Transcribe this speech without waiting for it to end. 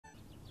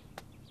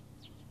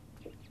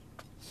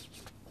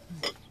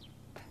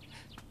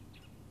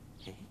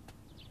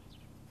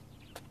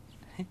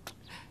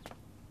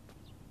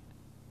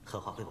荷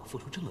花为我付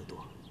出这么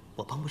多，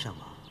我帮不上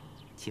忙，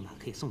起码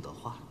可以送朵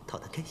花讨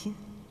她开心。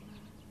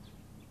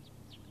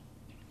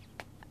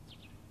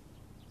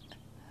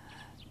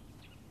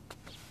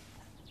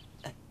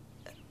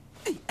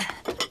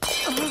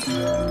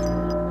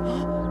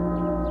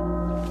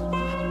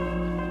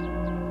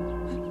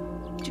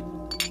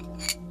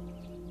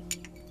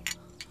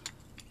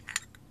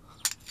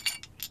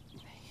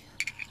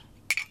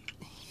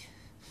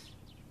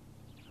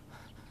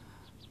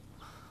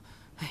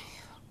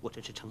我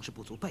真是成事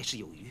不足败事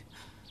有余。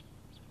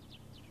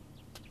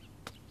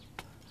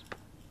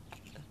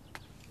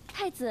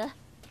太子，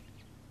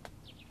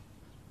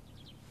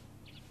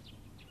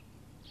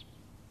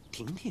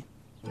婷婷，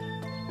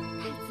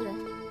太子，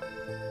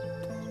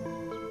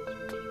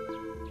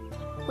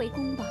回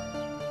宫吧。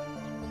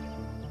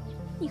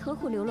你何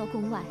苦流落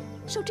宫外，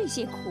受这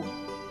些苦？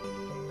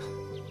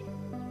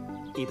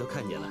你都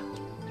看见了，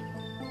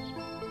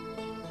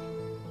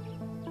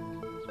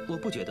我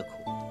不觉得苦。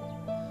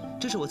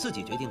 这是我自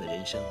己决定的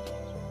人生，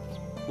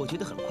我觉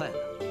得很快乐。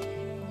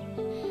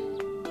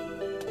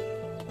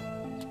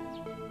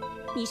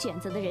你选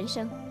择的人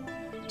生，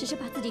只是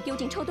把自己丢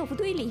进臭豆腐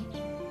堆里，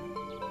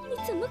你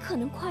怎么可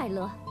能快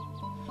乐？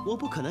我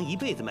不可能一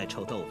辈子卖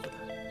臭豆腐的，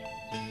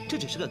这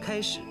只是个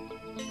开始。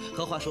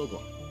荷花说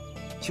过，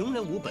穷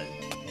人无本，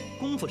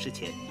功夫是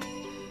钱。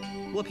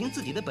我凭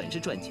自己的本事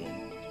赚钱，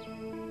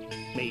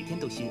每天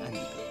都心安理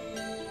得。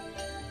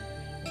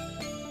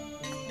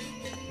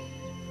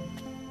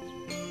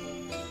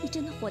 你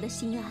真的活得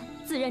心安、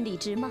自认理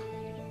直吗？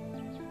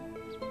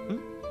嗯。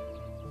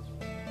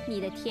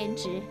你的天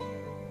职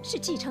是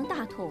继承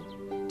大统，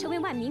成为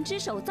万民之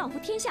首，造福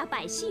天下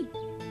百姓。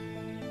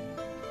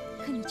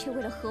可你却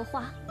为了荷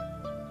花，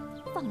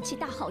放弃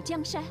大好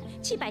江山，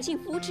弃百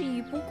姓福祉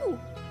于不顾。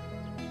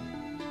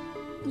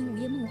你午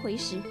夜梦回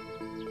时，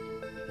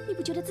你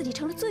不觉得自己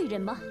成了罪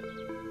人吗？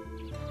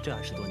这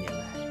20多年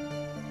来，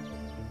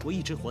我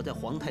一直活在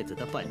皇太子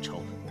的范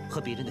畴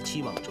和别人的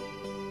期望中。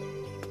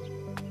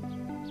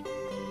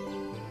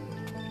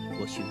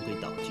 我循规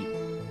蹈矩，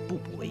步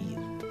步为营。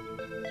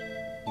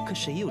可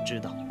谁又知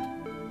道，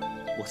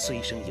我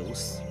虽生犹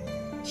死，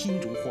心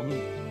如荒野。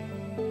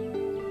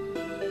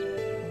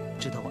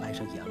直到我爱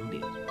上杨柳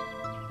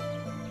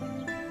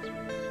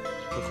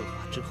和荷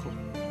花之后，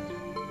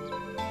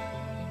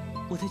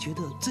我才觉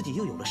得自己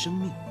又有了生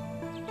命，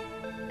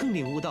更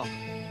领悟到，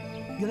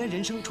原来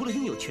人生除了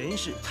拥有权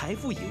势、财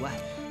富以外，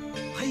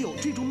还有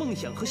追逐梦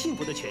想和幸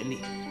福的权利。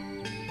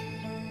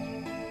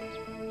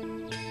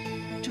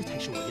这才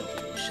是我要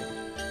的人生。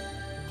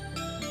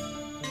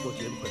 我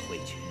绝不会回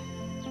去。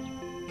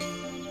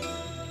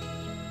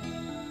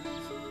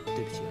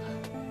对不起了，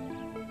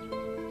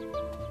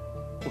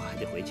我还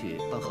得回去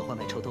帮荷花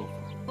卖臭豆腐。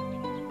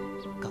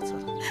告辞了。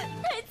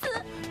太子，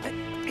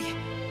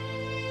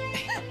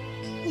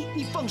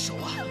你放手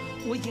啊！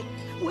我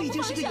已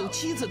经是个有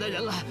妻子的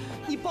人了，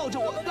你抱着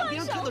我，让别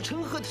人看到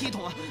成何体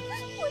统啊！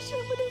我舍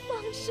不得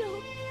放手。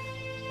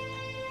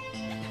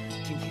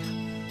婷婷，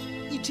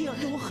你这样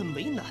让我很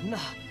为难呐。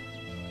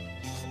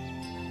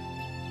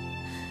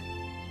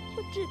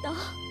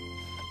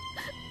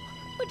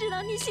 我知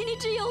道你心里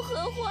只有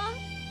荷花，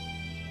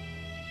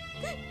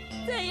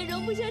再也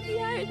容不下第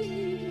二个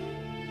女人。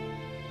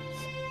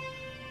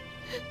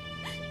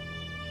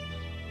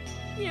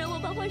你让我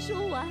把话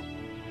说完，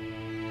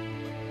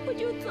我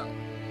就走。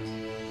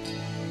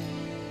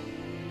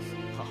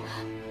好，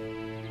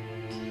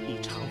你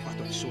长话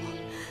短说。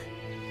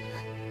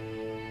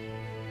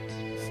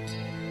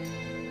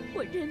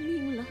我认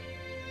命了，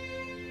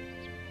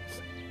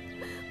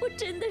我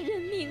真的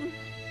认命了。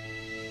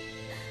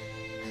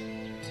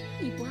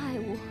 你不爱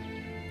我，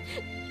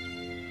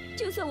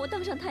就算我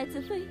当上太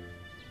子妃，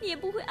你也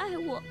不会爱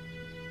我。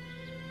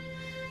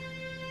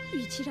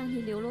与其让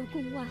你流落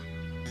宫外，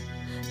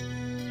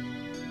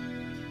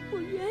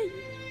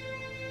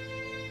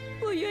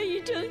我愿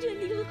意成全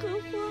你和荷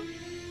花。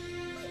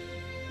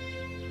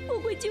我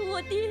会救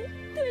我爹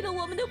退了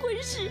我们的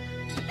婚事，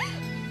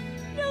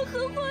让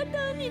荷花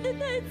当你的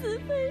太子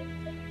妃。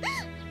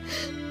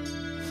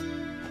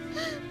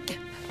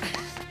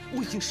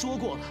我已经说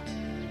过了。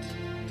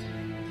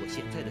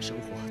 现在的生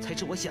活才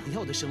是我想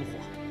要的生活，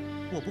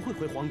我不会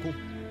回皇宫，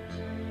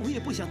我也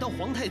不想当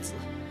皇太子。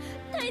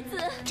太子，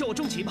叫我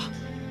钟琪吧。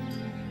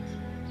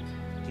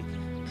婷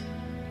婷，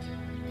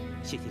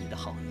谢谢你的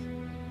好意。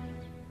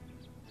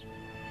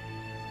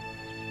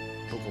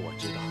不过我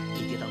知道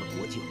你爹当了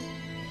国舅，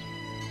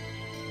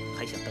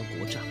还想当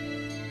国丈。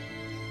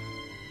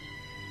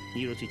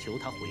你若去求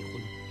他回婚，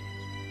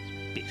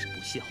便是不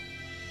孝。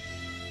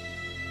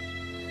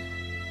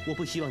我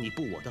不希望你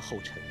步我的后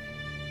尘。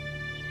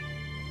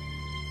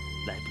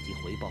 来不及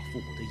回报父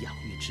母的养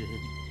育之恩，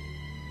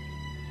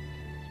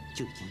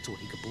就已经做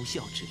了一个不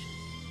孝之人。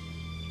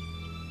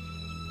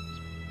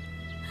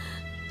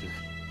婷婷，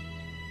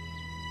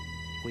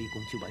回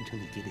宫去完成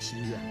你爹的心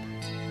愿吧。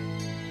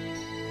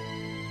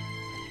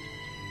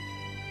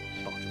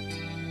保重。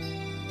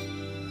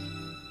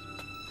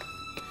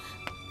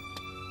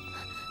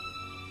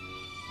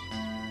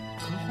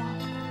荷花，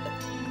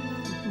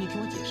你听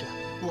我解释。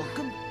我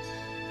根本……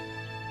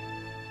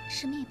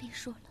什么也别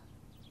说了，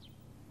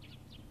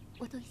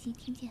我都已经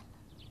听见了。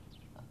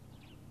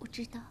我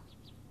知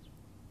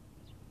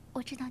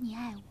道你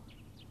爱我，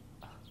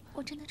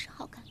我真的是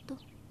好感动。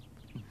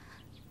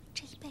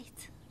这一辈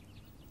子，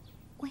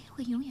我也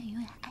会永远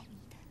永远爱你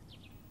的。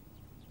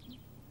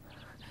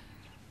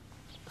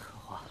荷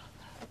花。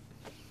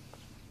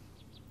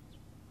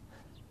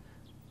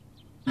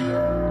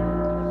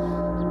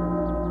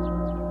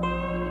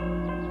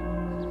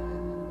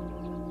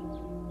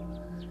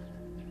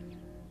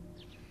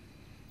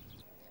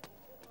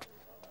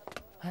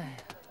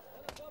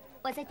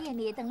我在店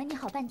里等了你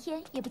好半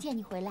天，也不见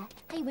你回来，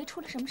还以为出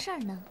了什么事儿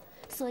呢，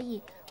所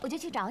以我就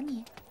去找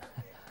你。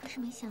可是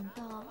没想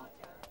到，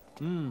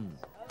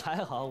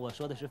还好我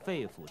说的是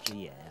肺腑之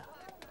言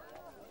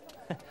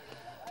呀。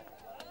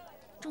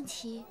钟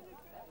琪，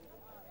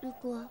如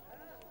果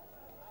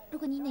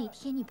你哪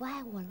天你不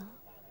爱我了，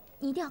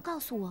你一定要告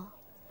诉我，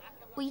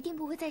我一定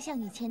不会再像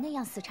以前那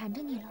样死缠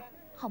着你了，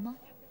好吗？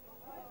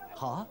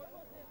好啊。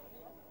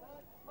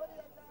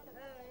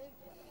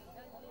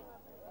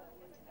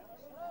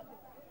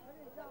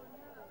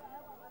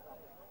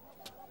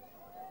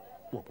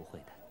我不会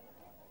的，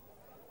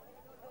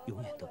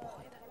永远都不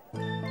会的。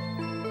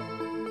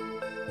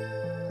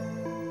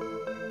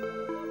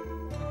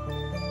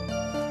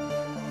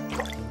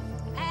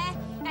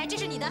哎，这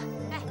是你的，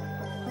哎，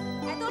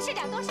多吃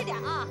点，多吃点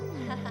啊！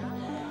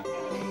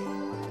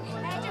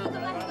哎，这位客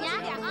官，多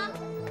吃点啊！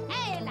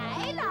哎，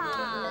来了，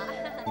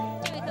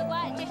这位客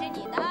官，这是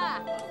你的。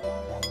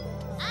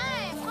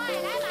哎，快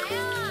来买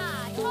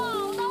啊，臭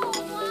豆腐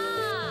啊！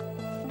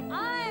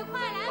哎，快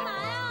来买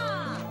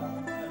啊，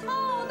臭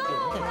豆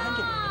腐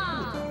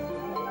啊！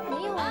没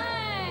有啊。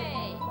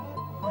哎，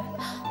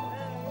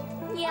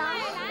娘，快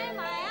来买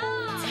啊！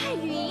彩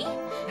云，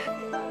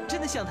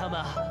真的像他们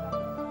啊！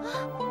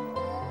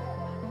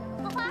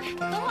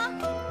荷花，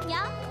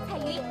娘，彩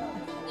云，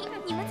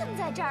你们怎么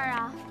在这儿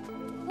啊？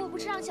我不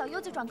是让小优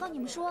子转告你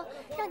们说，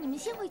让你们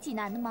先回济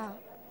南的吗？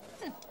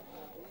哼，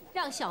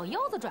让小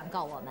优子转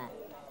告我们，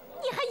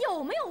你还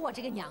有没有我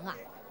这个娘啊？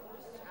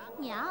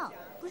娘，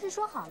不是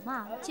说好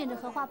吗？见着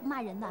荷花不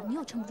骂人的，你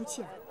又撑不住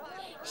气了。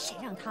谁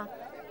让她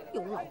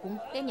有了老公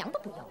连娘都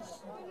不要了？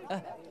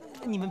哎，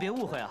你们别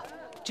误会啊，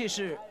这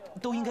事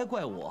都应该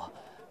怪我，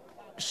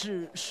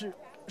是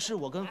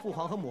我跟父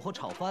皇和母后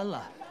吵翻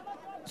了。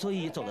所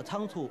以走得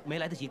仓促，没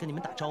来得及跟你们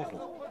打招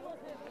呼。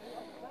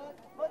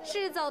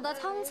是走得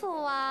仓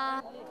促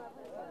啊，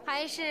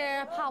还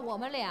是怕我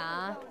们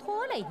俩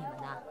拖累你们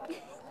呢？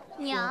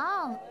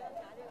娘，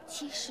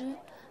其实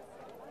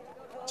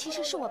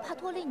是我怕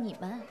拖累你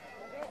们。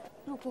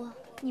如果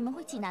你们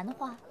回济南的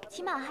话，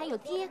起码还有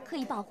爹可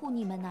以保护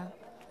你们呢，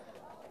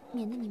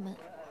免得你们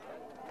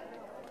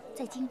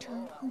在京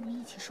城和我们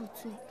一起受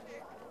罪。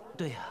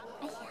对呀。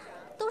哎呀，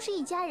都是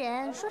一家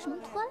人，说什么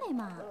拖累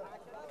嘛？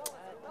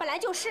本来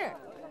就是，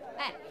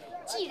哎，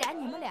既然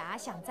你们俩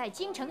想在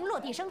京城落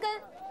地生根，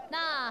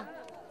那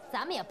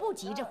咱们也不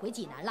急着回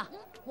济南了，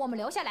我们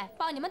留下来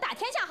帮你们打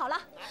天下好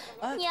了。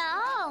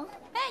娘，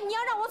哎，你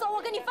要让我走，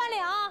我跟你翻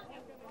脸啊！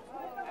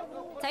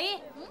彩云，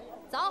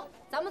走，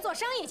咱们做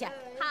生意去。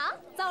好，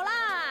走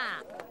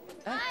啦！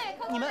哎，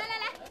客官，你们来，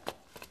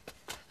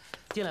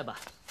进来吧，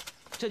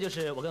这就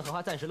是我跟荷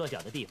花暂时落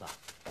脚的地方。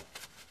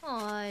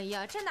哎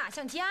呀，这哪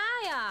像家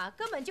呀，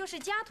根本就是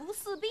家徒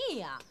四壁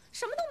呀，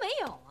什么都没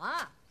有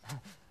啊！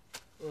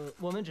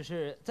我们只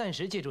是暂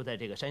时借住在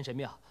这个山神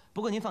庙。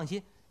不过您放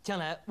心，将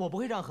来我不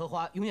会让荷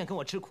花永远跟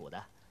我吃苦的。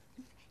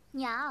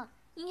娘，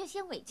您就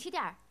先委屈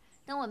点儿，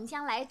等我们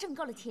将来挣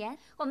够了钱，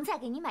我们再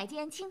给您买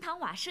间清堂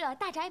瓦舍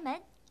大宅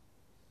门。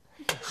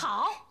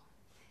好，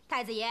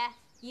太子爷，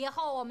以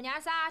后我们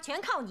娘仨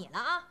全靠你了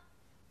啊！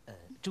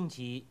钟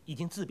琪已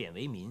经自贬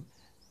为民，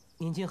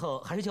您今后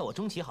还是叫我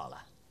钟琪好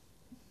了。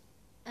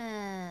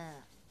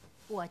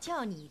我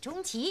叫你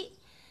钟琪。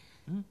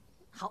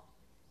好。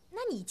那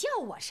你叫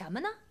我什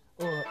么呢？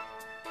我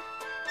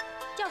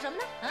叫什么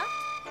呢？啊？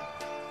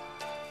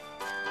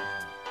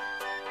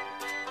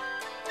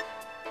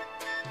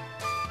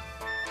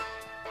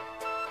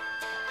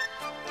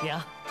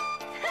娘。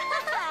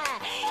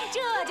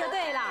这就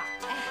对了。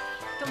哎，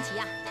钟琪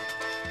呀，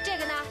这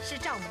个呢是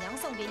丈母娘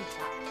送给你的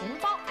红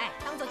包，哎，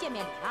当做见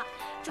面礼了。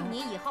祝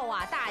你以后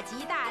啊大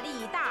吉大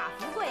利、大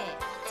富贵、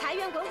财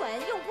源滚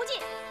滚、用不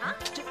尽啊！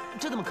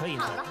这怎么可以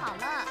呢？好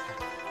了，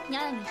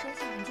娘让你收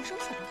下，你就收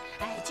下吧。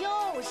哎，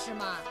就是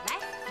嘛，来，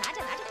拿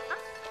着啊！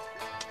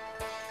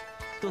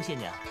多谢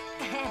娘。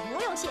哎，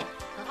不用谢，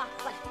荷花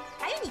过来，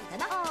还有你的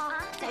呢。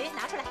彩云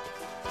拿出来。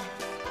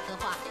荷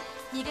花，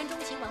你跟钟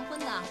琪完婚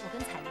呢，我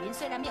跟彩云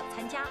虽然没有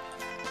参加，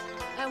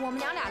我们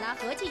娘俩呢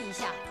合计一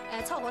下，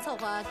凑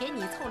合给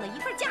你凑了一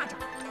份嫁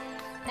妆。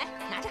来，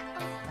拿着。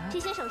这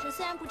些首饰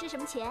虽然不值什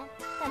么钱，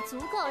但足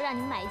够让你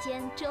们买一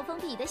间遮风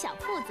避雨的小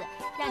铺子，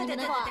让你们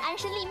能够安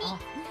身立命。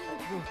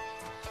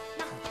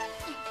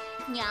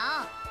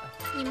娘，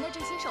你们的这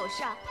些首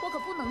饰啊，我可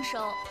不能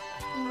收，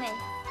因为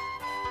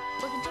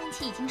我跟钟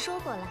琪已经说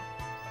过了，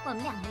我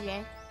们两个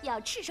人要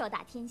赤手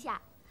打天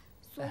下，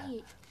所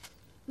以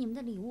你们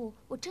的礼物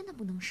我真的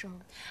不能收。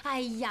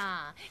哎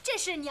呀，这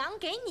是娘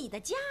给你的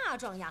嫁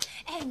妆呀！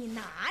哎，你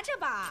拿着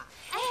吧。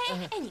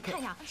哎，你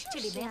看呀，这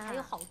里面还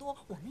有好多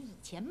我们以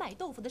前卖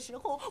豆腐的时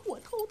候，我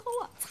偷偷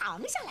藏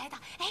下来的。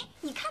哎，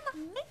你看呢？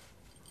哎，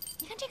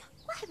你看这个，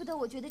怪不得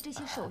我觉得这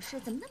些首饰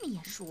怎么那么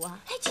眼熟啊！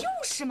哎，就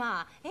是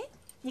嘛。哎，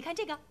你看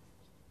这个，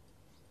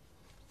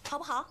好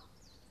不好？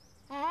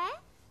哎，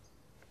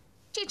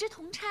这只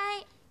铜钗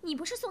你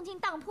不是送进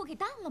当铺给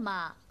当了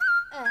吗？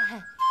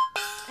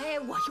哎，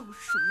我又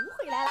赎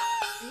回来了。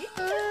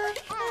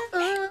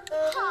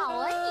好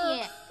啊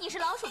你是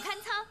老鼠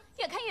看仓，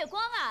越看越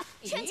光啊，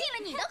全进了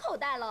你的口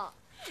袋了。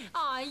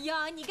哎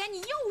呀，你看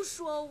你又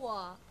说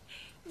我，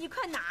你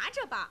快拿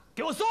着吧。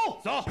给我搜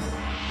走。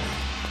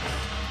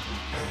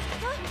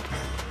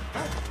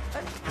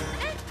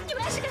哎，你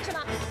们来是干什么？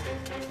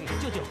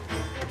舅舅，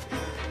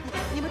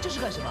你们这是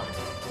干什么？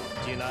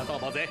济南盗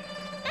宝贼！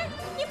哎，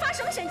你发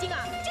什么神经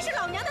啊？这是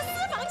老娘的私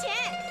房钱！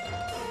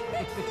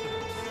哎，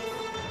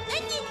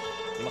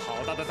你们好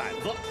大的胆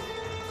子，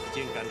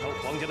竟敢偷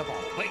皇家的宝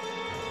贝！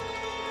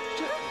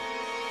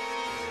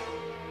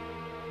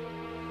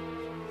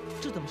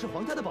这怎么是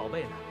皇家的宝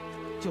贝呢？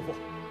舅父，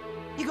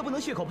你可不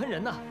能血口喷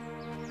人呐！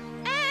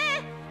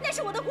哎，那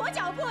是我的裹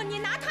脚布，你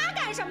拿它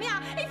干什么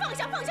呀？哎，放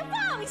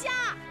下！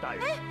大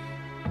人，哎，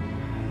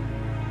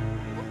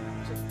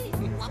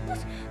我不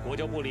是。裹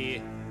脚布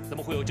里怎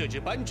么会有这只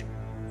扳指？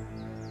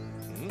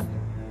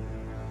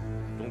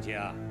冬姐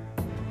啊，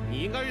你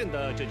应该认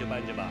得这只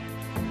扳指吧？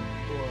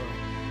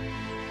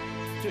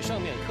这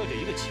上面刻着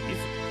一个旗子，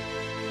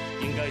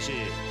应该是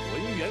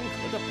文渊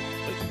阁的宝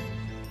贝。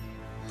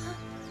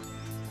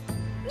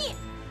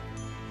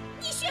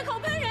你血口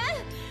喷人！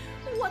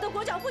我的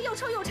裹脚布又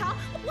臭又长，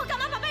我干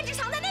嘛把扳指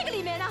藏在那个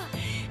里面呢？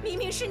明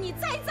明是你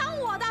栽赃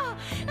我的！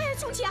哎，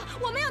重启啊，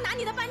我没有拿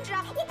你的扳指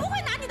啊，我不会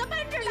拿你的扳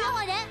指的。你冤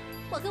枉人！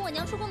我跟我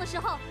娘出宫的时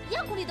候，一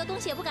样屋里的东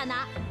西也不敢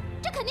拿，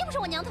这肯定不是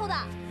我娘偷的。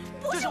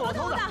不是我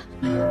偷的。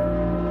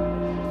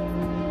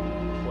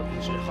我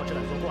平时好吃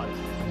懒做惯了，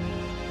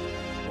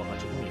我怕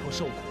出宫以后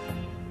受苦，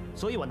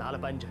所以我拿了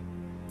扳指，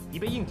以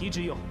备应急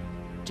之用。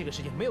这个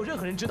事情没有任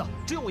何人知道，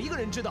只有我一个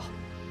人知道，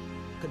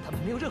跟他们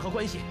没有任何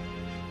关系。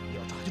你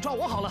要抓就抓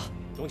我好了。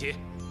钟启，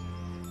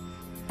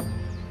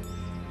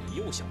你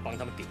又想帮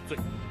他们顶罪，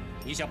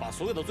你想把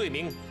所有的罪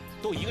名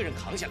都一个人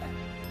扛下来。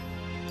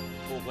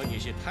不管你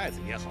是太子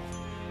也好，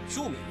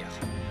庶民也好，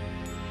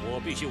我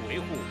必须维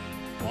护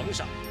皇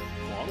上、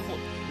皇后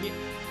的颜面。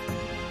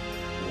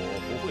我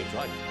不会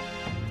抓你。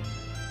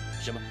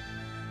什么？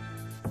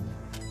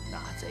那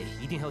贼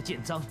一定要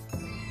见赃。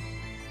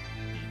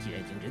你既然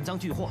已经人赃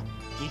俱获，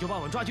你就把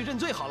我们抓去认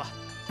罪好了，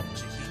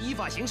只需依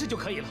法行事就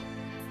可以了。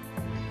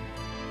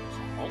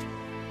好，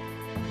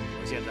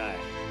我现在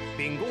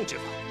秉公执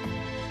法，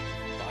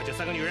把这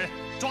3个女人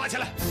抓起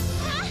来。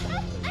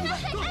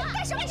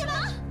干什么？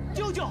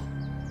舅舅，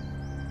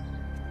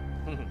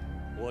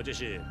我这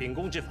是秉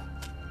公执法，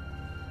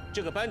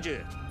这个扳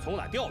指从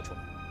哪掉出来，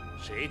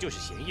谁就是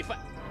嫌疑犯。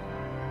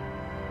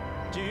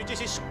至于这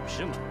些首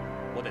饰嘛，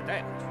我得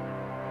带回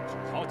去，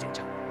好好检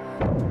查。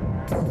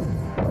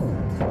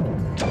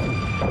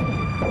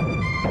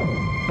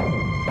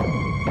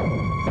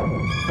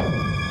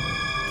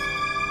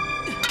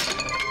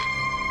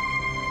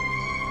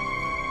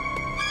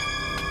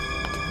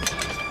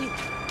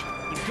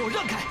你们给我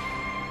让开！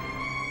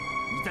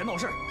你再闹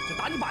事就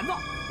打你板子！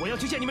我要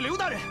去见你们刘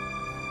大人。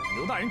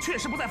刘大人确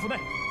实不在府内，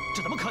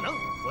这怎么可能？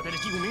我在这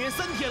祭谷名园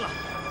3天了。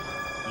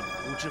你们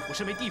吴知府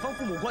身为地方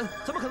父母官，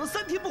怎么可能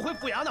3天不回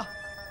府衙呢？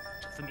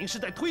这分明是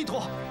在推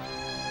脱！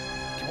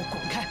给我滚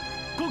开！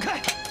滚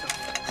开！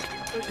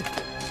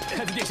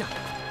太子殿下，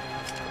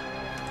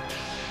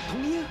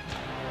童英，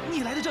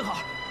你来的正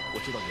好。我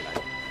知道你来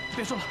了，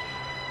别说了，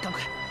赶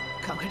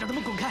快让他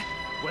们滚开！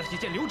我要去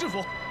见刘知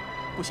府。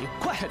不行，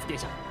快！太子殿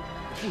下，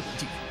不能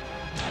进府。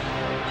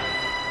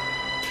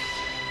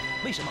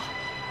为什么？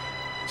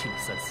请你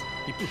3次，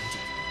你不能进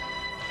府。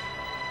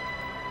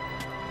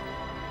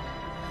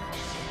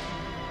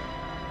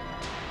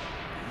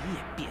你也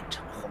变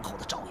成了皇后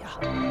的爪牙！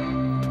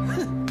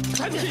哼！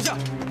太子殿下，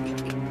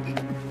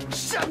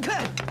闪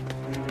开！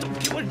都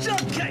给我让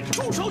开！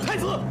住手，太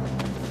子！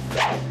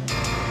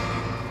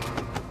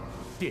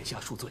殿下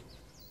恕罪。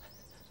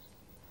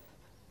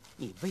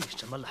你为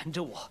什么拦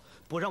着我，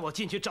不让我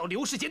进去找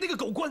刘世杰那个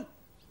狗官？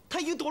他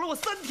已经躲了我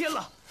3天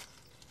了。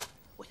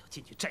我要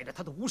进去摘了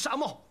他的乌纱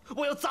帽，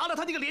我要砸了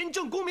他那个廉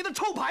政公民的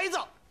臭牌子。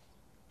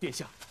殿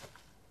下，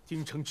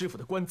京城知府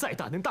的官再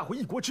大，能大过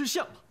一国之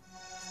相吗？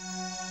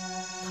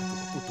他如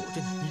果不躲着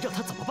你，你让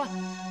他怎么办？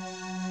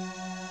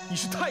你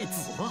是太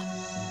子吗？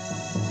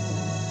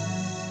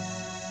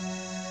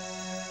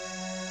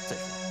再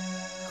说，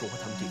何况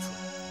他们这次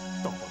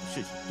盗宝的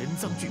事情人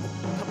赃俱获，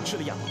他们吃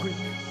了哑巴亏，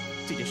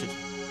这件事情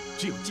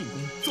只有进宫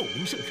奏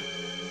明圣上，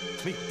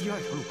没有第2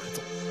条路可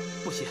走。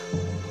不行，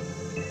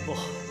不，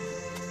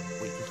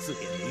我已经自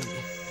贬为民，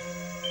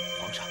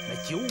皇上乃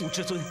九五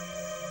之尊，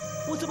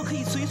我怎么可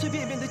以随随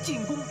便便的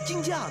进宫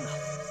惊驾呢？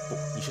不，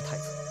你是太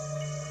子，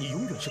你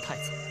永远是太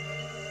子。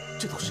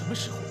这都什么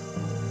时候了？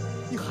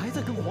你还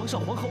在跟皇上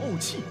皇后怄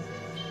气？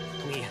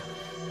童英，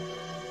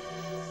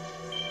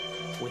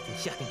我已经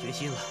下定决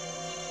心了，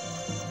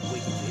我已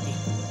经决定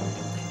留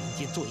在民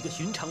间做一个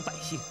寻常百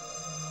姓。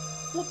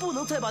我不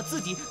能再把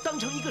自己当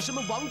成一个什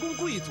么王公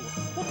贵族，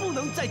我不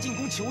能再进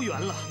宫求援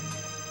了。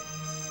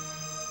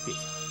殿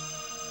下，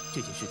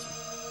这件事情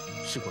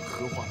事关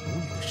荷花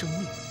母女的生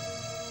命。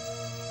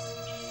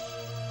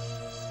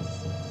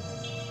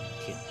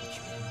天无绝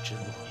人之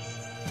路，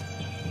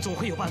总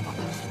会有办法的。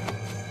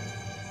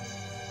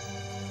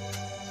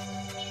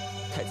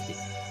太子殿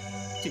下，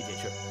这件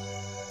事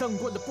当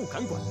官的不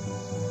敢管，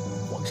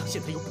皇上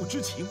现在又不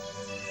知情，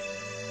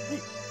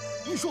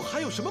你说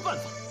还有什么办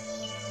法？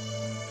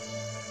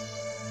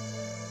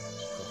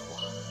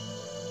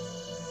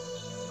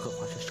荷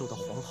花是受到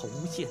皇后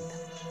诬陷的。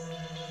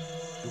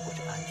如果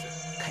这案子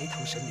开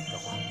堂审理的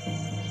话，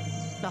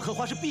那荷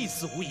花是必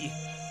死无疑。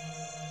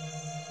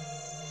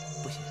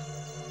不行，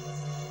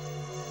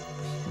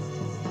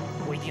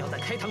我一定要在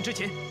开堂之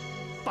前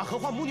把荷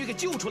花母女给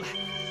救出来。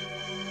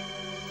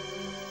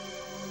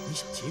你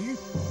想劫狱？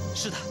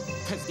是的，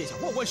太子殿下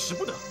万万使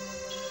不得！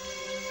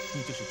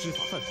你这是知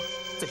法犯法。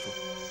再说，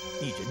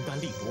你人单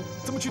力薄，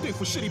怎么去对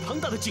付势力庞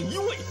大的锦衣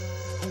卫？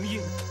童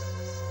英，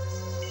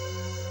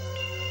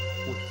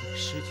我已经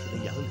失去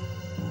了杨柳，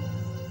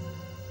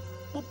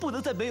我不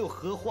能再没有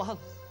荷花了。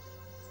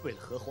为了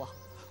荷花，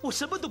我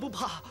什么都不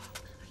怕。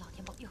老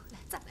天保佑，来，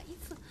再来一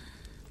次。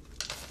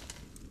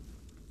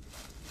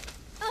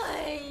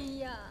哎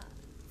呀，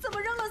怎么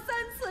扔了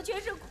3次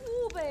全是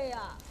哭呗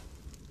呀？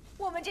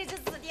我们这次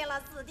死定了，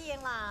死定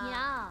了！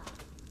娘，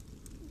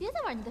你别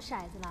再玩你的骰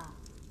子了。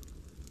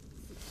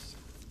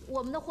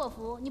我们的祸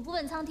福你不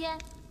问苍天，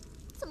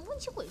怎么问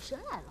起鬼神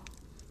来了？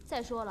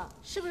再说了，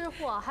是不是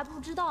祸还不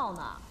知道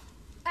呢？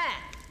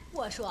哎，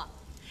我说，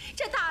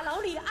这大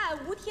牢里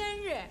暗无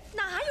天日，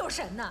哪有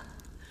神呢？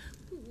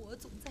我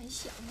总在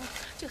想啊，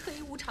这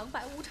黑无常、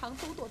白无常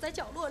都躲在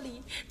角落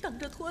里，等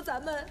着拖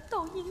咱们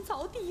到阴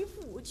曹地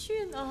府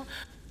去呢。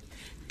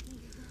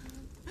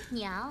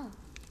娘，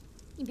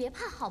你别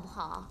怕好不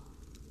好？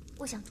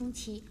我想钟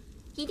琪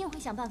一定会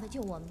想办法救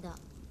我们的。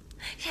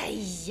哎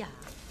呀，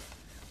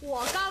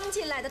我刚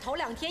进来的头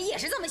2天也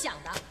是这么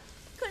想的，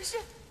可是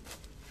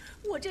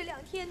我这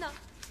2天呢，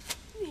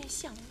越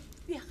想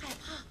越害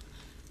怕，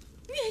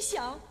越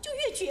想就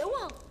越绝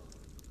望。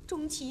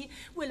钟琪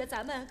为了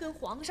咱们跟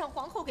皇上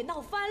皇后给闹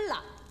翻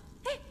了，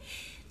哎，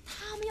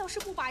他们要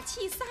是不把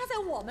气撒在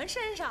我们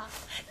身上，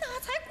那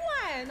才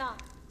怪呢。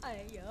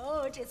哎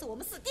呦，这次我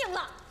们死定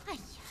了！哎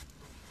呀，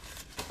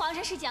皇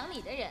上是讲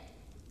理的人，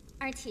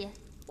而且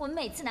我们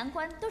每次难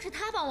关都是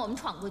他帮我们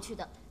闯过去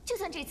的。就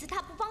算这次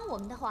他不帮我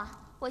们的话，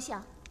我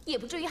想也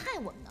不至于害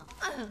我们呢。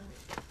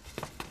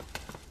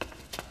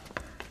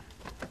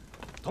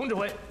童指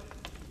挥，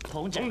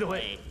童指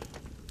挥。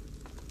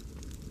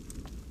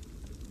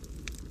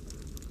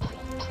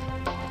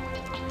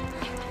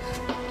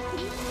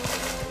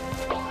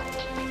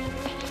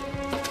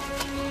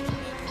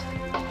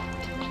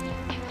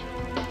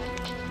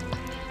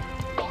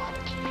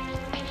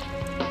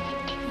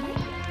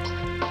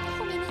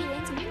后面那个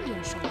人怎么那么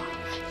眼熟啊？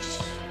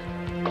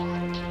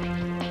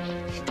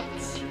是钟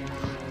琪吧？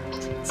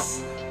钟琪。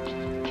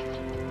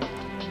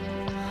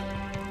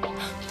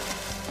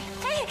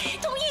哎，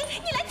童英，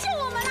你来救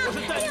我们了！我是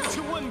带你去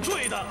问罪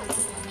的，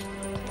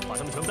把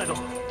他们全部带走。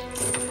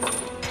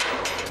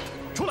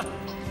出来！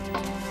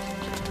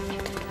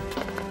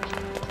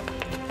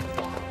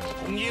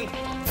童英，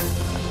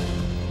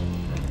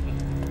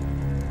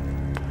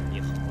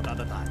你好大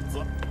的胆子，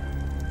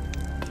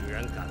居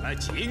然敢来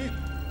劫狱！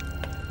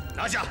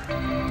拿下！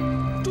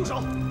住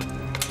手！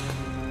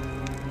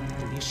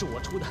主意是我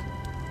出的，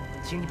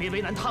请你别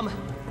为难他们。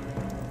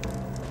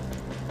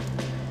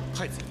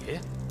太子爷，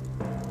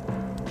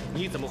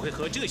你怎么会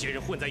和这些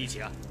人混在一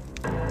起啊？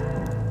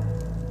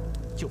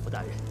舅父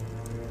大人，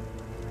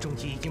钟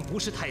琪已经不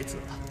是太子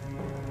了，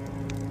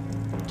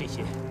这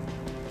些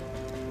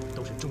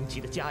都是钟琪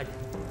的家人，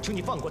求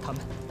你放过他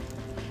们。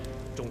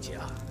钟琪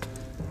啊，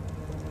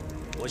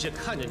我是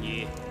看着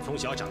你从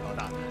小长到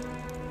大的，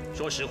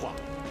说实话，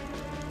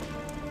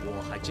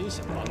我还真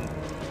想帮你。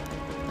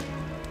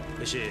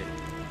可是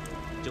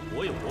这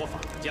国有国法，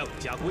家有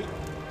家规，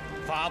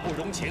法不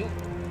容情。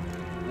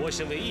我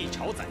身为一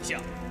朝宰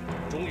相，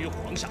忠于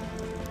皇上，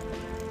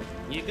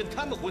你跟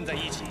他们混在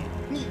一起，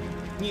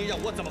你让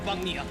我怎么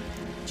帮你啊？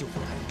舅父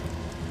大人，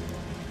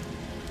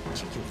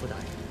请舅父大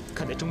人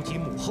看在钟琪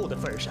母后的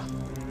份上，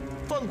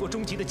放过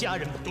钟琪的家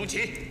人吧。钟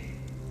琪，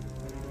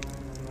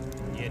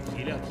你也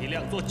体谅体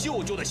谅做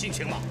舅舅的心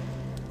情嘛。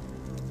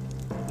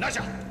拿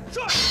下！是。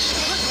快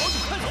走，你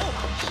快走！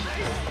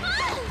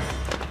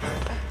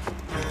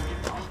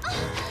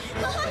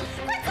荷花，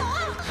快走啊！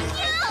你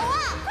走啊！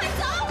快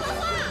走，荷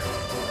花！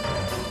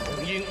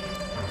童英，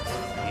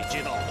你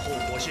知道后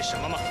果是什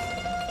么吗？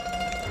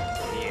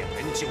灭人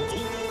九族。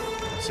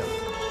相公，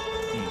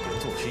一人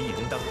做事一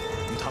人当，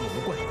与他们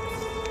无关。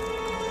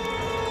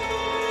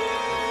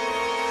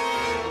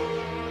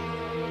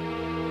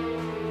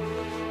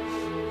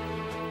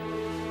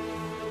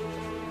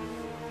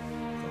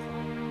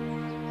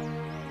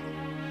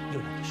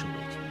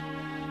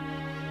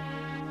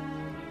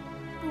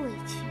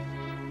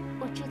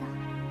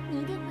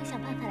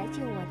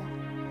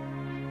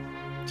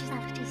知道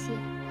了这些，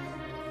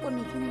我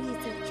每天的日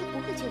子就不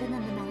会觉得那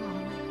么难熬了。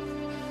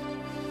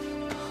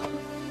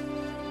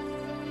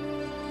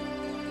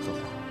荷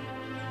花，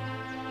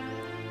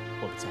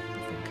我们再也不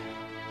分开，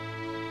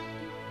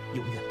永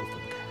远不分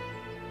开。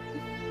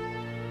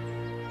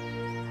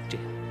这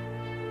样，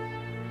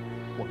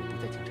我们不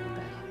在京城待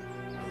了，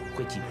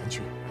回济南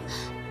去。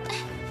哎，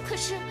可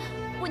是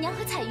我娘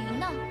和彩云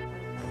呢？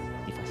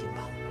你放心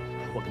吧，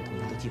我跟童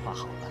英都计划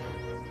好了，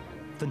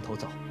分头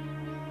走，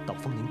到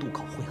丰宁渡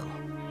口会合。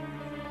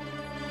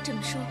这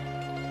么说，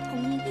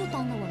童英又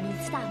帮了我们一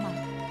次大忙。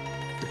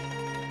对。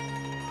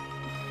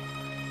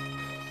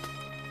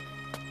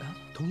啊，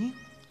童英。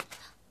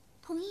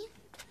童英。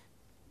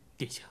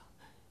殿下，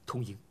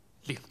童英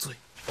领罪。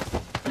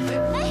哎，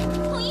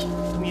童英。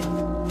童英，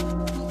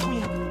童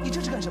英，你这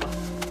是干什么？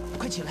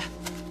快起来！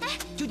哎，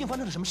究竟发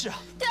生了什么事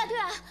啊？对啊对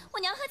啊，我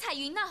娘和彩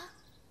云呢？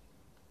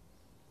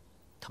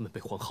他们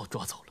被黄浩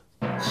抓走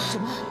了。什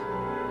么？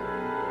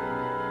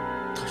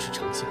他是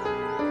丞相，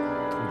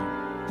童英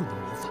不能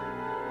谋反。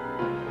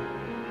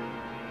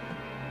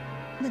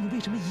那你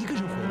为什么一个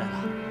人回来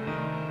了？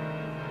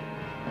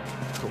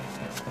童，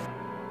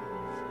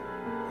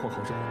黄浩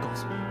让我告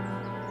诉你，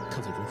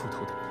他在榕树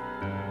头等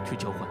你，去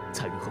交换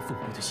彩云和凤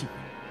玉的性命。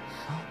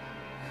啊？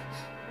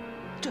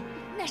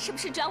那是不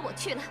是只要我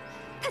去了，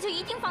他就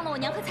一定放了我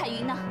娘和彩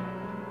云呢？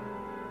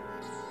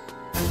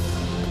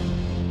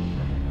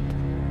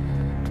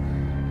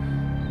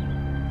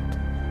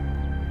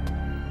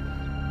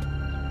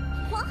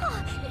黄浩，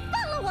你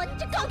放了我！你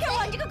这放开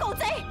我！你这个狗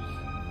贼！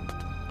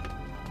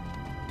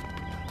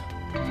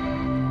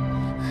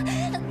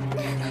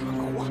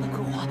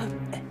荷花，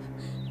哎，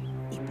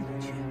你不能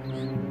去。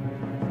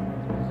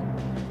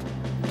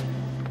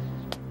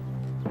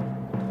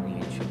童英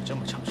去了这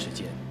么长时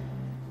间，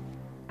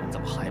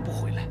怎么还不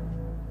回来？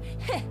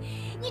嘿，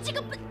你这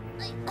个笨，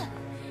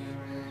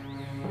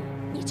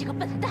你这个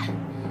笨蛋！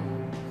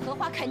荷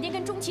花肯定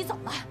跟钟琪走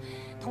了，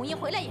童英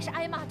回来也是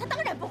挨骂，他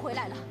当然不回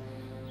来了。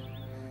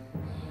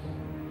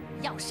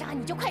要杀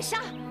你就快杀，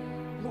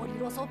啰里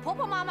啰嗦、婆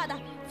婆妈妈的，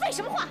废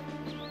什么话？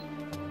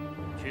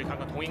去看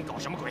看童英搞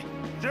什么鬼。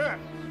是。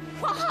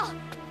皇后，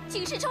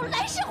今世仇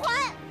来世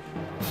还。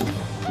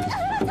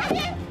彩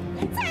云，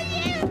彩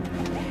云，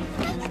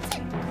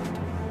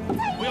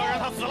不要让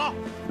他死了。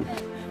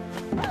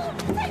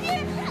彩云，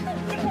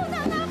我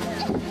奶奶，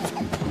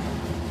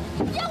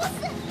你要我死，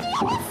你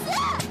要我死！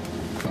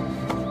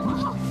皇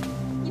后，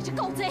你这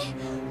狗贼！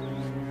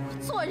我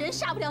做人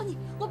杀不了你，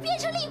我变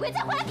成厉鬼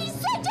再回来给你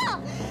算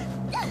账。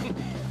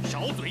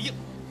少嘴硬！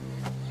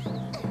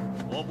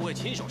我不会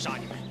亲手杀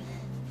你们，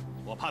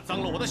我怕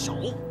脏了我的手。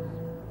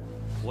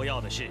我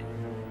要的是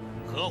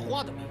荷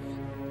花的命。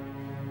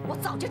我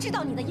早就知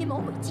道你的阴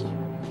谋诡计，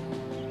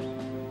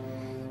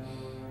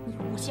你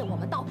诬陷我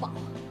们盗宝，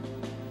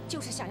就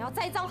是想要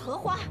栽赃荷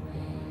花。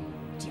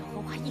只要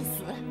荷花一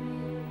死，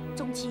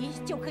钟琪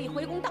就可以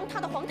回宫当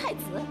他的皇太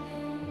子，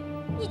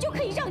你就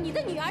可以让你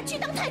的女儿去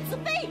当太子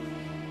妃。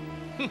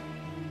哼，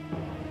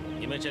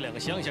你们这两个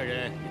乡下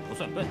人也不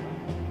算笨。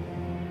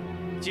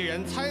既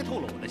然猜透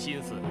了我的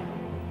心思，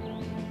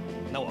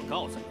那我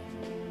告诉你，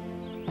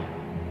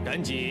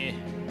赶紧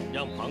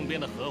让旁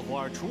边的荷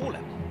花出来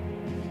吧。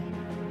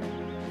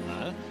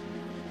啊，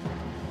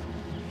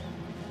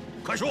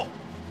快说！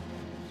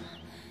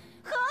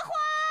荷花，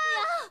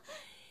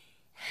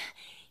娘，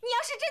你要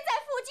是真在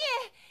附近，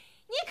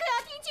你可要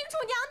听清楚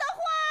娘的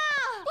话，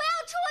不要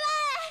出来！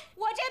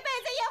我这辈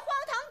子也荒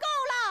唐够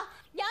了，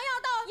娘要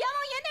到阎王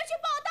爷那儿去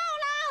报道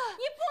了，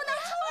你不能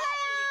出来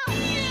啊！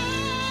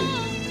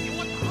给我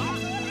打！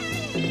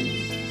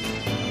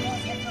不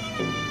许出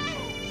来！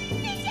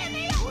听见没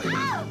有？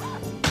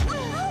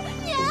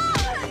娘！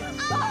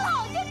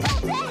这狗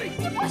贼！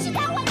你不许打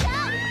我娘！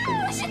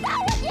不许打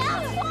我娘！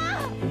花，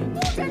不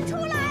准出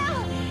来啊！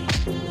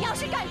你要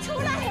是敢出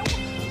来，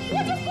我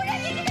就不认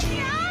你这个女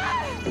儿！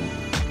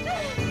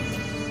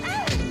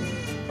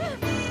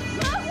荷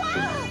花，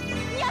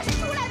你要是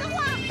出来的话，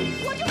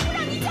我就不让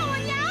你叫我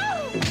娘，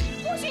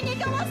不许你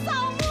跟我扫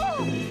墓，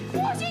不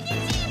许你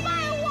祭拜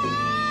我！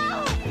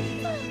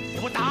给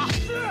我打！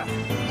是。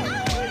荷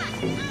花，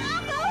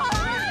这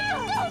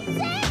狗贼！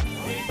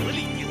没得力，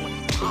给我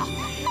打！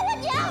我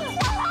娘，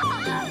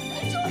你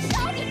住手！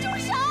你住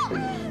手！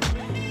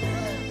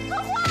荷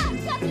花，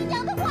要听娘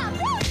的话，不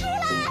要出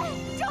来！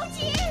钟琪，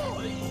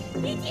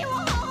你替我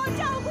好好照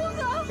顾荷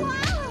花。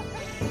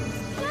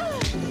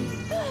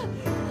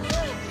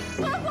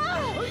荷花，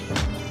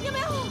有没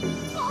有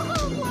好好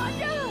活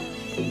着？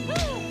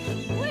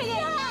为了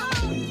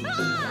娘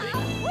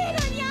为了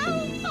娘，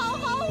好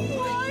好活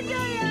着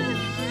呀！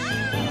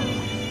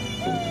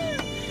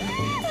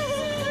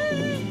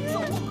走，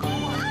荷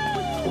花。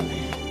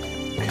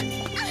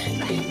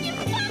你放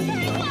开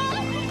我！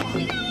你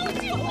让我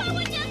去换我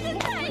娘跟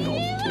彩云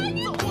啊！你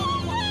放开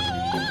我！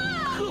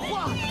荷花，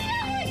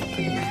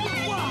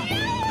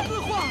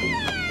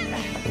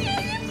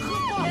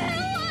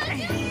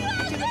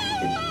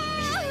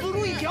死路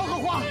一条，荷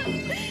花。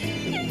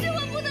可是我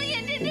不能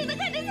眼睁睁的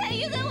看着彩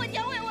云和我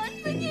娘为我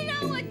死，你让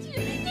我去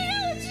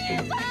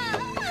吧！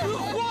荷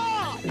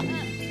花，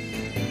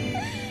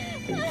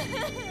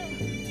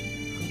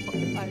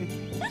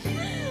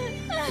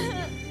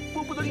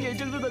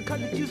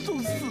送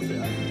死的。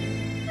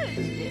可是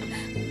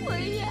我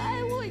也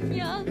爱我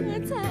娘啊，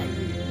彩云。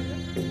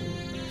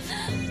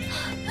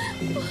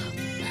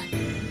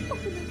我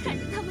不能看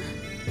着他们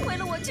为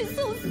了我去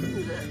送死。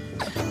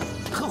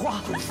荷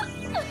花，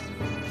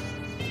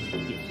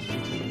眼前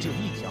之路只有一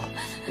条，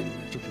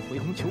就是回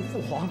宫求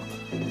父皇。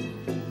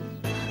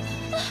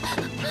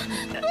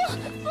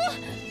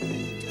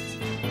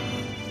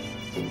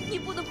你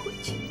不能回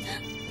去，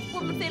我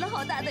们费了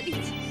好大的力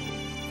气，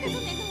才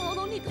从那个牢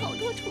笼里逃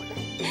脱出来。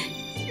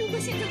如果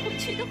现在回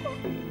去的话，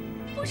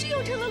不是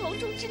又成了笼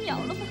中之鸟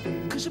了吗？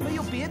可是没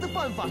有别的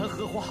办法了，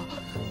荷花。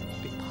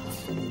别怕，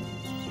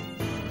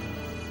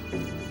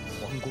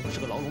皇宫是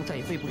个牢笼，再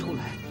也飞不出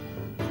来，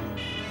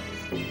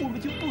我们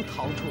就不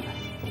逃出来，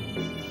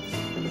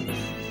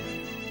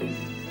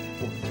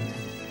我们就在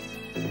那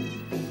里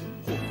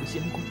祸福相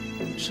共，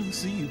生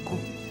死与共。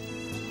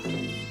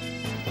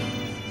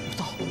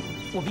走，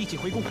我们一起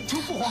回宫求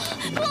父皇。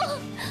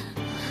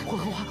不，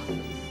荷花，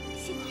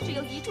现在只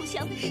有一炷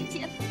香的时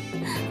间了，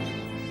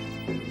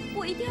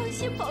我一定要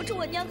先保住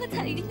我娘和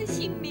彩云的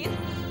性命，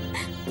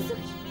所以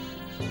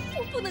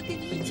我不能跟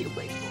你一起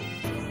回宫。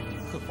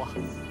荷花，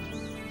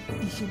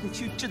你现在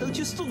去只能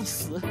去送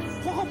死，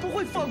皇后不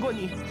会放过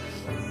你。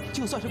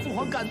就算是父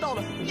皇赶到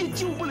了，也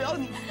救不了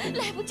你。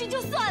来不及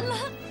就算了。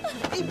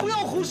你不要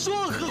胡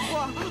说，荷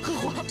花，荷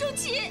花。钟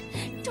琪，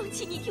钟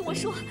琪，你听我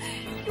说，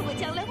如果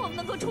将来我们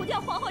能够除掉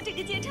皇后这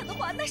个奸臣的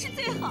话，那是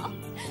最好。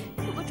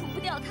如果除不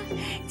掉她，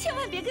千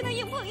万别跟她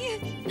硬碰硬，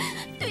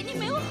对你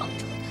没有好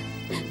处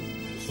的。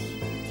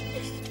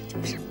也许这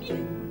就是命。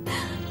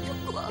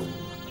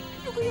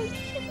如果有一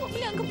天我们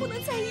两个不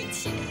能在一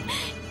起，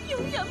永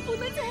远不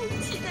能在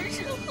一起的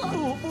时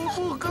候，不，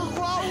荷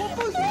花，我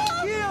不想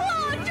听。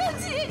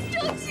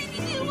钟琪，你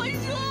听我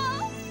说。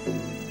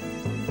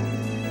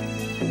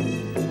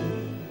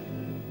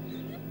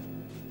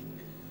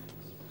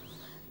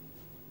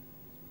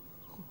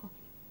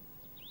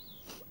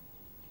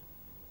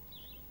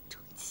钟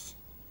琪，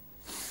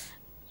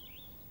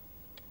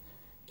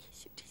也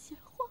许这些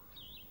话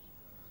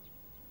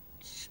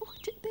是我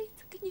这辈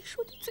子跟你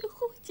说的最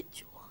后几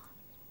句话。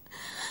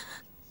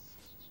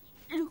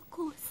如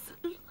果我死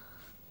了，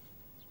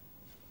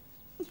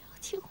你要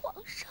请皇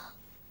上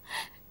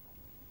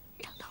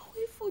让他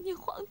恢复你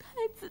皇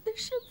太子的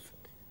身份，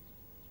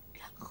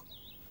然后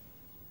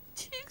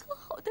娶一个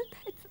好的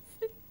太子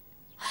妃，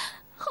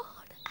好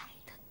好的爱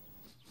她。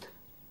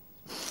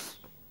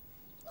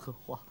荷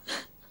花，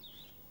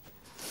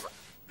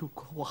如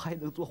果我还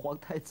能做皇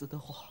太子的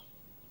话，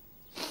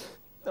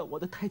那我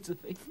的太子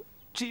妃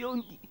只有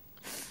你。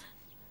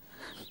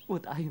我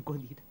答应过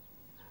你的，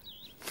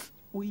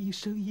我一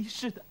生一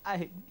世的爱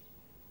你，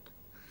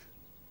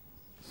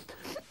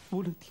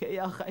无论天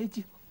涯海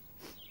角，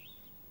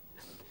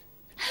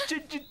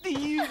甚至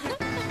地狱。荷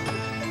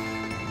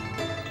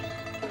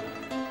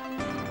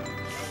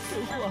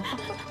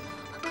花。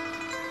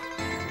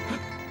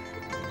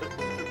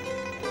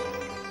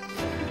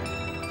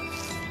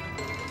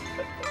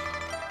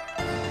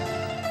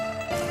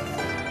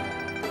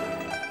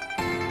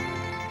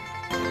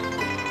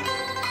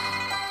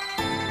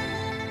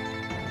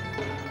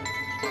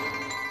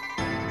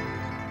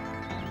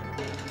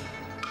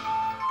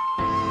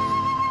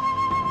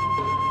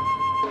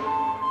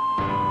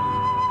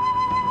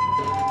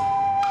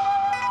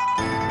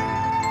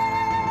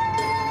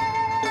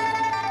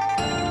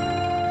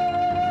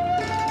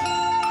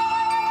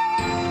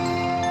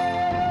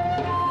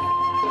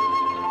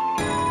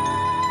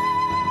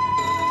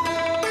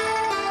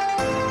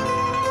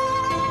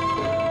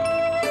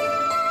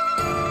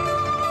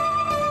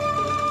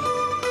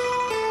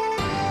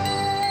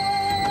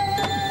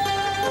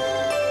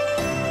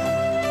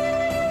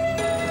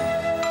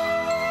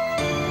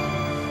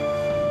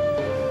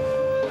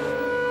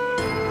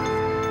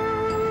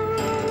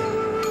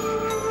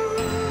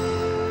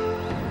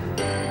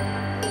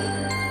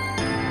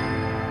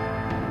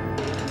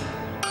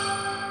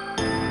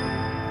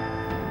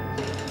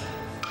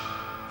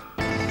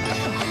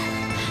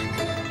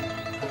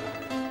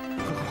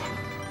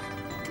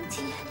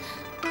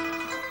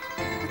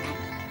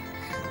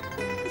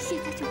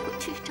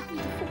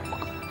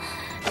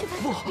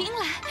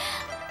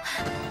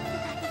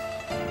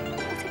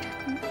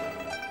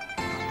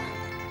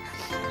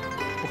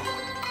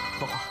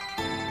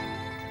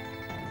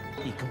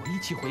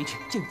一起回去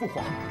见父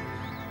皇。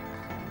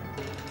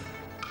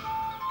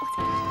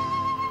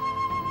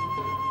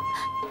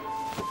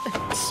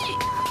去，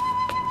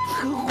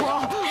荷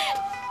花，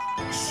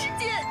时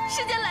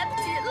间来不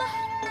及了，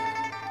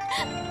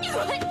你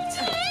快去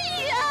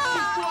呀！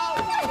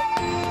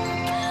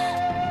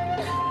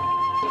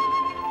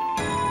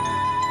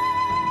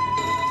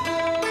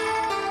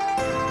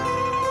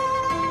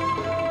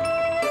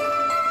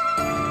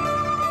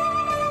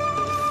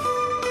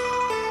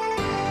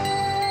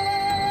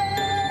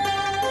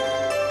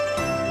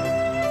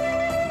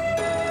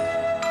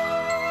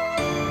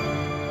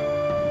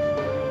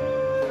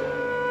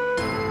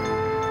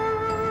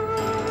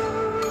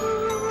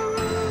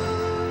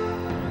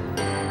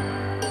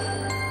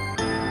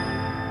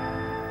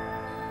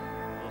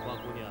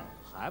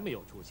没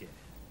有出现。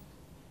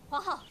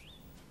皇后，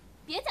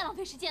别再浪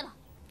费时间了，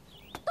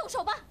动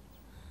手吧。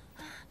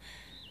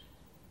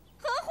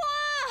荷花，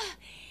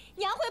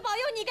娘会保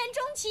佑你跟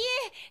钟琪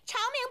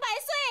长命百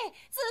岁，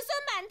子孙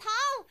满堂，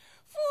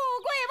富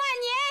贵万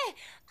年，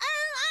恩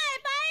爱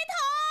白头。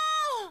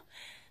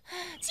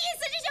气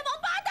死这些王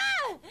八蛋！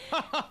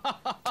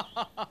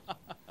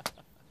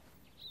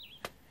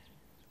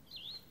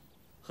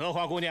荷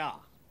花姑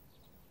娘，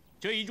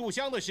这一炷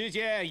香的时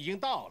间已经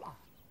到了，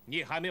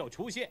你还没有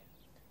出现，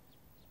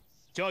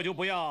这就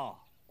不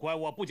要怪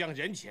我不讲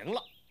人情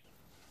了。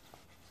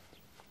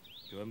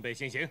准备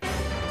行刑。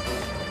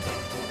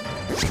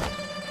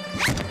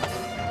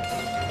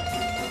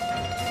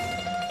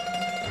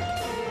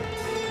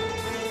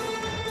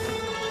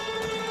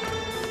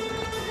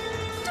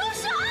住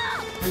手！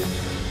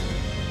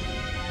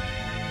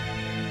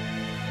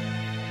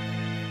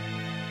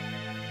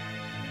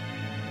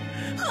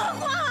荷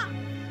花，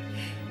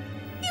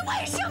你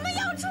为什么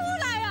要出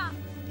来呀？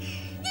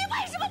你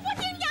为什么不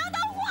听娘的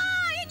话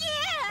呀？你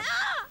啊！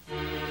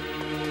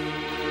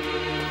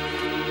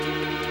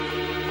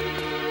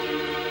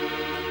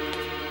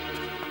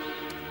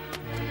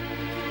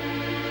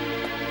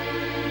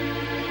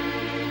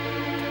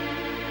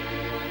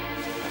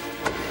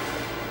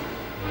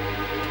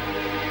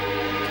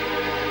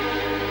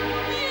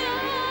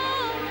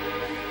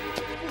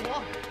父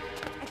皇，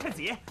哎，太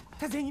子爷，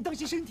太子爷，你当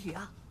心身体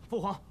啊！父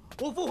皇，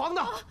我父皇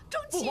呢？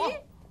钟琪，父皇，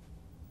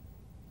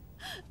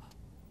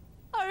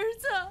儿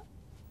子，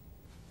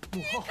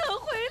母后，可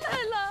回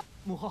来了！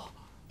母后，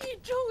你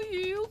终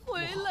于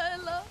回来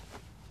了。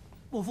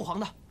我父皇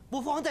呢？我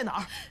父皇在哪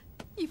儿？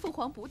你父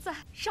皇不在，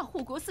上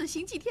护国寺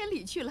行祭天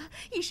礼去了，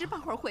一时半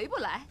会儿回不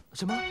来。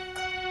什么？不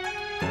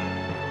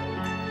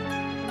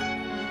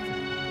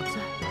在？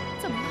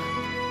怎么了？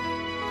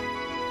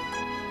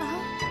啊？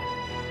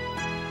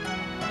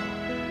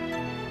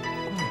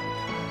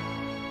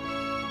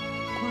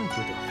怪不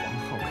得皇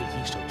后可以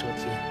一手遮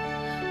天，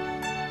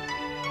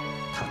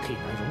她可以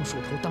拿榕树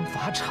头当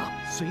法场，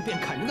随便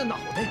砍人的脑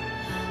袋。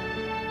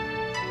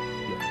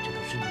原来这都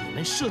是你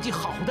们设计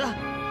好的！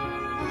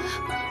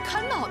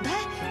砍脑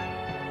袋？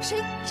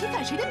谁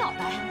砍谁的脑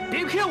袋？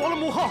别骗我了，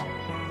母后！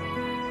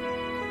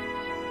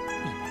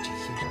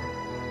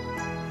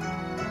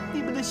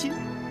你们这些人，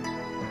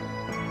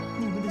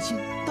你们的心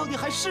到底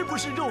还是不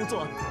是肉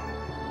做的？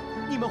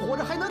你们活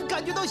着还能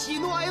感觉到喜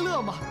怒哀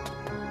乐吗？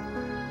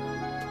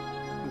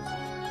母后，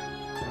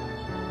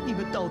你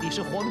们到底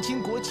是皇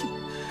亲国戚，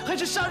还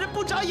是杀人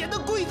不眨眼的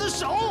刽子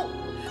手？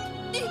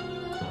你，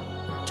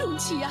钟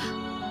琪呀，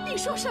你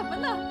说什么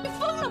呢？你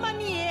疯了吗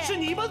你？是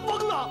你们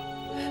疯了！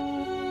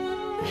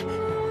你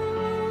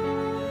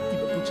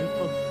们不止疯，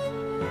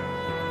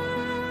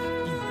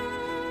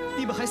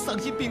你们还丧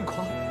心病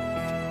狂。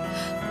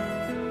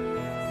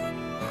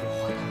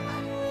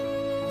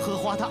荷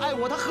花她爱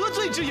我，她何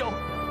罪之有？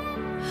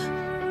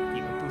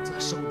你们不择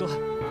手段，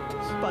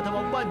把她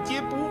往万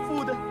劫不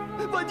复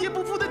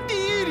的地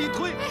狱里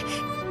推，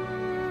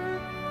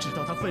直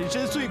到她粉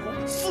身碎骨、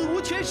死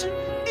无全尸，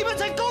你们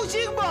才高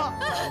兴吗？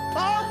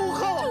啊，母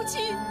后！钟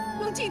琪，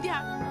冷静点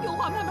儿，有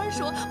话慢慢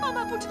说，妈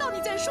妈不知道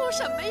你在说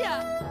什么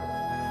呀。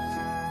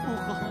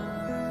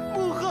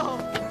母后，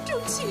钟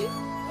琪，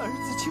儿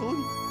子求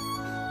你，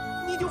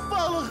你就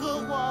放了荷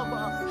花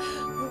吧。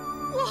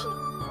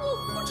我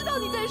不知道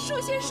你在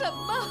说些什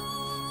么。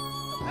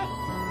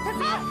太子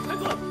爷，太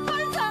子，儿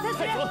子，太子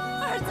爷，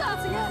儿子，太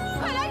子爷，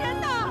快来人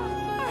呐！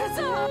儿子，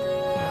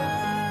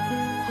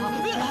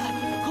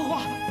荷花，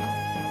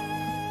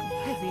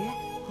太子爷，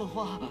荷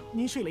花，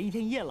您睡了一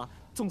天一夜了，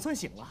总算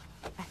醒了。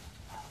哎，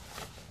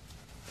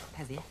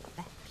太子爷，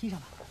来披上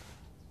吧。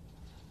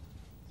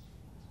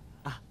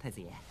啊，太子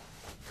爷，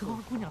荷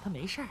花姑娘她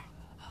没事儿，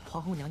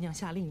皇后娘娘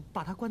下令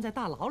把她关在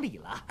大牢里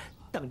了，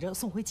等着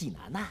送回济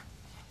南呢。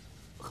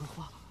荷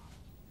花，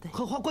对，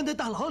荷花关在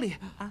大牢里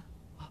啊！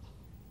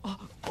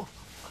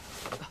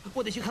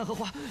我得去看荷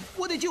花，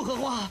我得救荷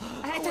花。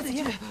哎，太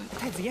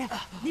子爷，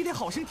你得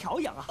好生调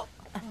养啊！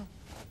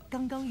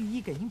刚刚御医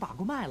给您把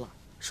过脉了，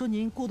说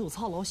您过度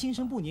操劳，心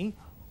神不宁，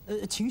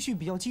情绪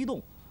比较激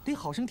动，得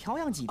好生调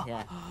养几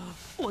天。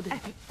我得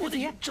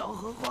去找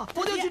荷花，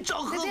我得去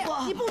找荷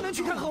花。你不能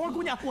去看荷花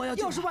姑娘，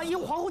要是万一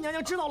皇后娘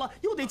娘知道了，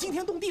又得惊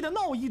天动地的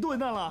闹一顿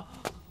的了。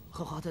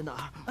荷花在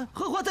哪儿？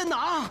荷花在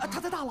哪儿？她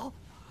在大牢，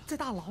在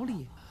大牢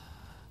里。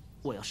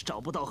我要是找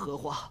不到荷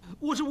花，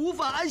我是无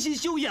法安心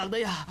休养的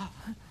呀。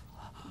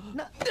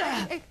那，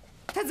哎，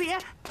太子爷，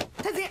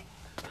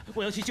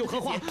我要去救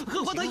荷花，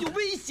荷花她有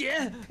危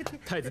险。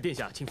太子殿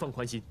下，请放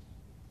宽心，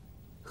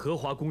荷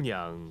花姑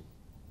娘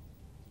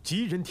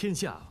吉人天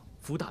下，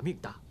福大命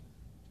大，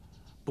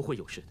不会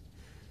有事的。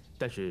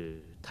但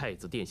是太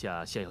子殿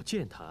下想要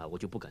见她，我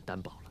就不敢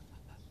担保了。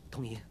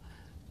童英，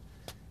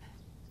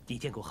你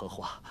见过荷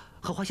花？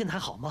荷花现在还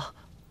好吗？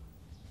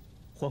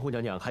皇后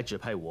娘娘还指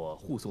派我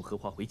护送荷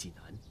花回济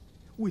南，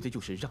为的就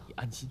是让你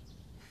安心。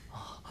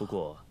不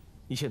过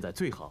你现在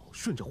最好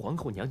顺着皇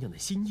后娘娘的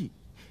心意，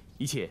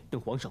一切等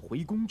皇上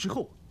回宫之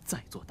后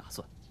再做打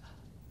算。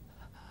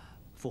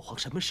父皇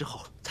什么时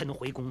候才能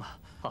回宫啊？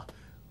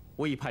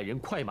我已派人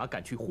快马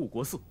赶去护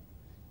国寺。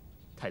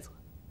太子，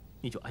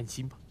您就安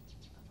心吧。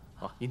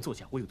好，您坐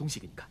下，我有东西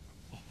给你看。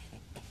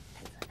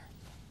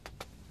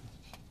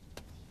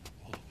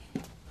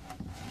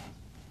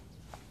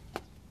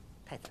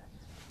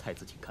太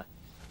子，请看。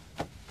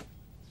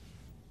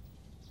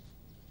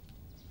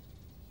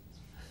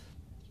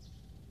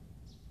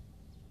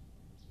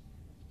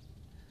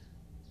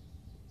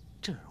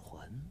这耳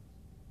环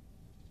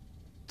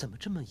怎么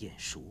这么眼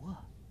熟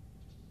啊？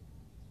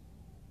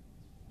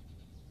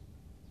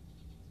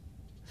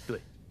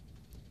对，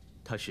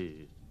它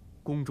是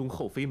宫中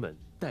后妃们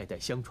代代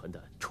相传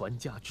的传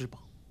家之宝。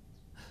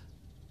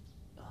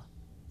啊，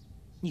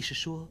你是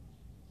说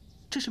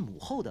这是母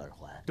后的耳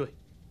环？对，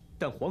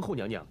但皇后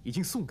娘娘已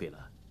经送给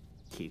了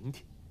婷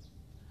婷。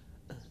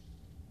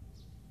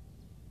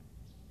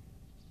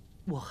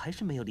我还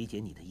是没有理解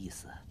你的意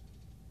思。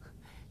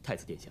太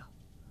子殿下，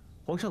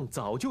皇上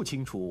早就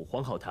清楚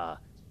黄浩他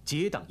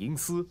结党营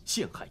私，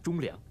陷害忠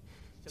良，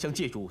想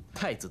借助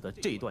太子的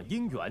这段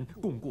姻缘，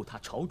巩固他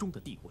朝中的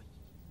地位。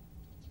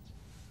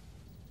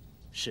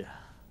是啊，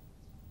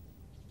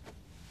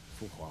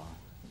父皇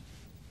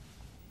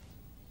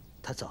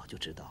他早就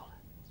知道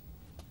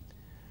了，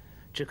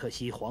只可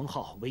惜黄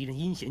浩为人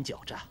阴险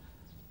狡诈，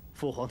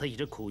父皇他一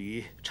直苦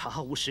于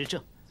查无实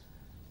证，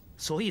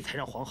所以才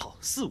让黄浩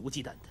肆无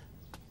忌惮的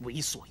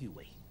为所欲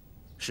为。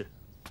是，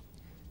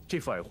这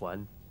副耳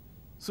环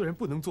虽然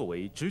不能作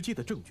为直接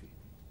的证据，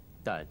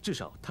但至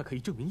少它可以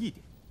证明一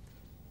点：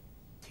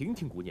婷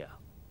婷姑娘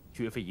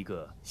绝非一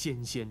个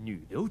纤纤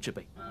女流之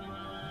辈，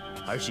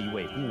而是一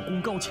位武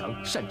功高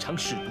强、擅长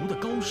使毒的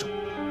高手。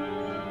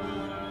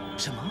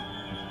什么？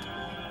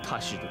她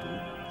使的毒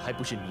还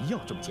不是迷药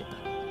这么简单，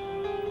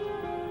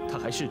她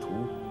还试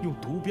图用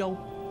毒镖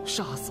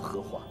杀死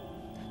荷花，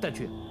但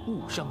却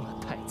误伤了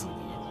太子爷。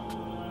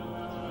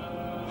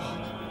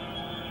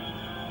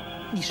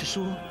你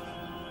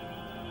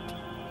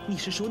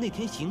是说那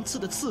天行刺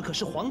的刺客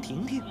是黄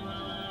婷婷？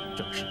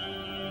正是。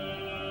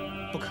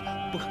不可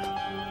能，不可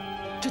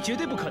能，这绝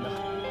对不可能！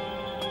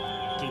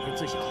婷婷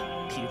自小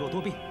体弱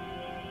多病，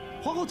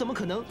皇后怎么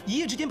可能一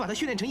夜之间把她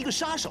训练成一个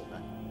杀手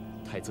呢？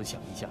太子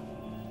想一下，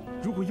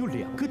如果有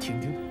2个婷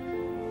婷，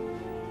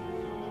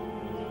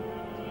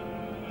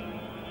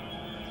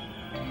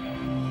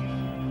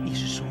你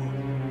是说，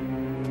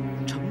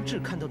程志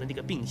看到的那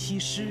个病西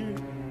施，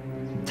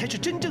才是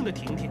真正的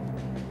婷婷？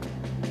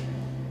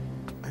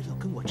而要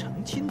跟我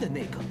成亲的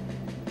那个，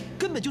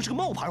根本就是个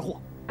冒牌货。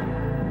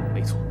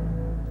没错。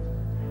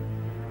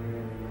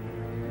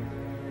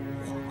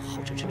皇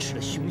后真是吃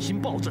了雄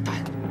心豹子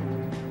胆，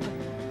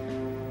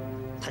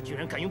她居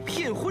然敢用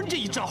骗婚这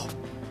一招！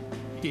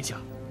殿下，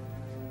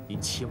您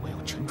千万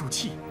要沉住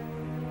气，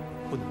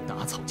不能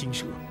打草惊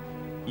蛇，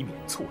以免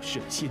错失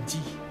了先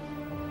机。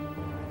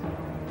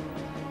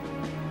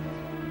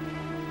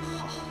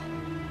好，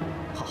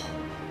好，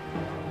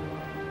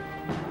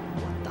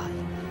我答应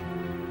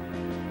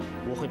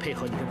你，我会配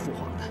合你跟父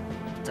皇的，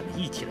咱们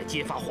一起来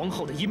揭发皇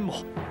后的阴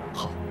谋。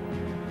好。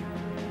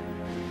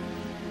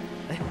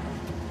哎，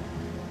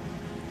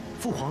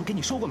父皇跟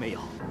你说过没有？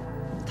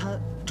他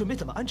准备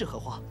怎么安置荷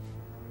花？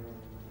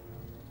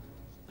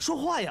说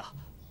话呀！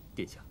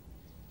殿下，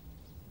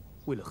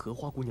为了荷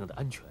花姑娘的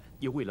安全，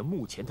也为了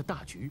目前的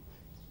大局，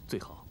最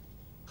好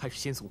还是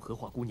先送荷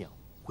花姑娘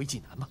回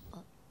济南吧。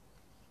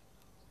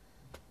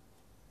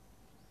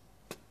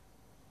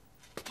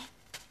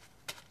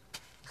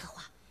荷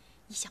花，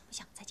你想不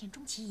想再见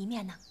钟琪一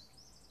面呢？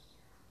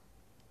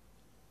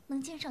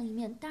能见上一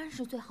面当然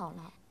是最好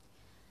了。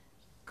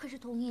可是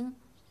童英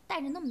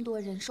带着那么多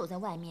人守在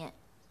外面，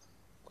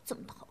我怎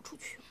么逃出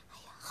去？哎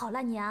呀，好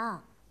了，娘，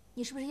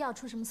你是不是要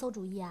出什么馊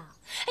主意啊？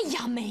哎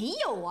呀，没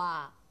有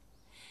啊！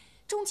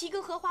钟琪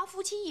跟荷花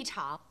夫妻一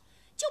场，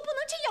就不能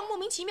这样莫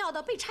名其妙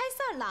的被拆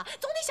散了，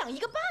总得想一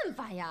个办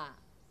法呀。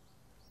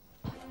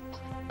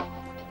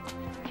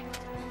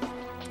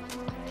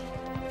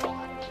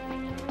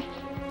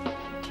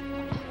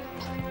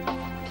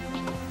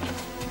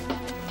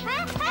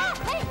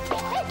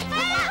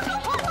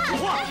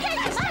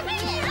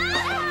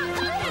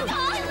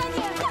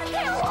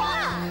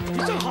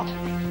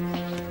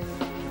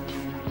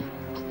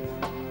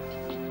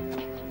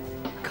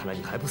看来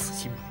你还不死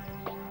心吗？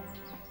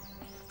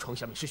床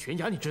下面是悬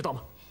崖，你知道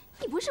吗？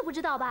你不是不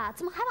知道吧？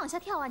怎么还往下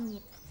跳啊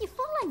你？你疯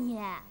了你！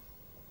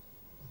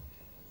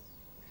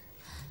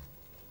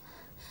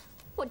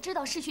我知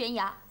道是悬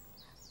崖，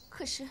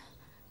可是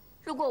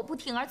如果我不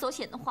铤而走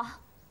险的话，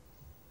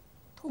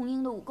童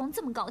英的武功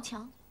这么高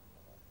强，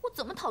我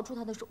怎么逃出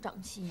他的手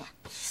掌心呢？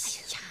哎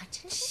呀，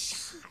真是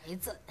傻孩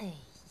子！哎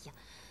呀，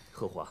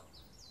荷花，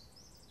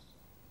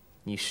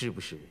你是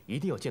不是一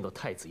定要见到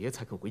太子爷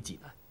才肯回济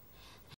南？